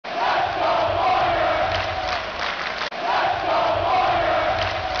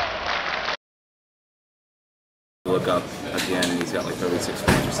look up at the end and he's got like 36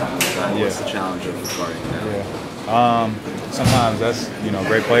 points or something like that. What's the challenge of guarding that? Sometimes that's,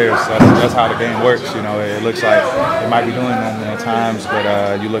 great players, that's how the game works. It looks like they might be doing them at times,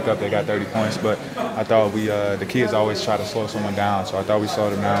 but you look up, they got 30 points. But I thought the kids always try to slow someone down, so I thought we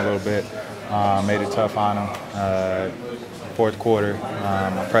slowed them down a little bit, made it tough on them. Fourth quarter,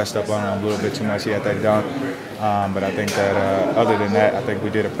 I pressed up on him a little bit too much. He had that dunk, but I think that other than that, I think we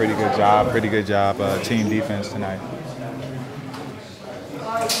did a pretty good job team defense tonight.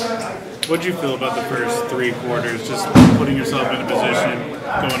 What did you feel about the first 3 quarters, just putting yourself in a position,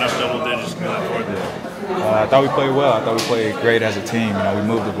 going up double digits in that fourth? I thought we played well. I thought we played great as a team. We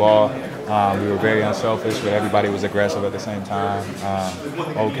moved the ball. We were very unselfish, but everybody was aggressive at the same time.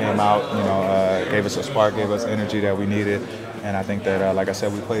 O came out, gave us a spark, gave us energy that we needed. And I think that, like I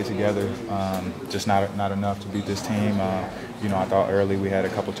said, we played together, just not enough to beat this team. I thought early we had a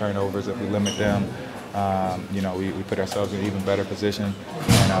couple turnovers. If we limit them, we put ourselves in an even better position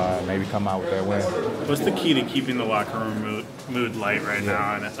and maybe come out with that win. What's the key to keeping the locker room mood light right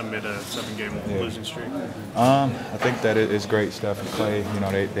now and amid a 7-game losing streak? I think that it's great. Steph and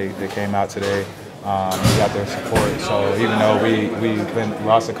Klay, they came out today. We got their support. So even though we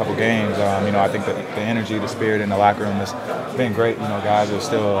lost a couple games, I think that the energy, the spirit in the locker room has been great. Guys are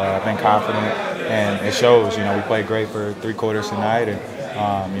still been confident, and it shows. We played great for 3 quarters tonight,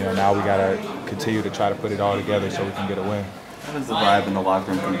 and now we got to continue to try to put it all together so we can get a win. How does the vibe in the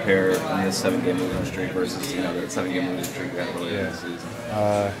locker room compare in this 7-game losing streak versus that 7-game losing streak we had earlier this season?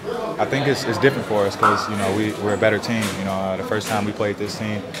 I think it's different for us because we're a better team. The first time we played this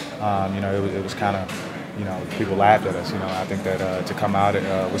team, it was kind of people laughed at us. I think that to come out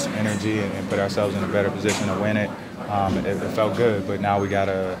with some energy and put ourselves in a better position to win it, it felt good. But now we got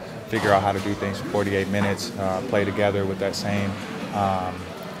to figure out how to do things for 48 minutes, play together with that same.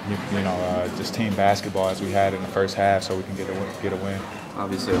 Just team basketball as we had in the first half, so we can get a win.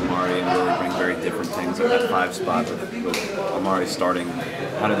 Obviously, Omari and Willie bring very different things at that 5 spot. With Omari starting,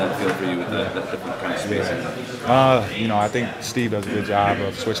 how did that feel for you with that different kind of spacing? I think Steve does a good job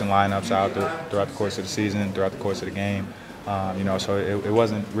of switching lineups out throughout the course of the season, throughout the course of the game. So it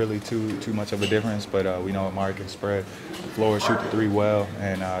wasn't really too much of a difference, but we know Omari can spread the floor, shoot the 3 well,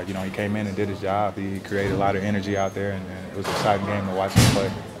 and he came in and did his job. He created a lot of energy out there, and it was an exciting game to watch him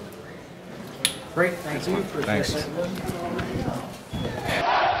play. Great, thank you. Thanks.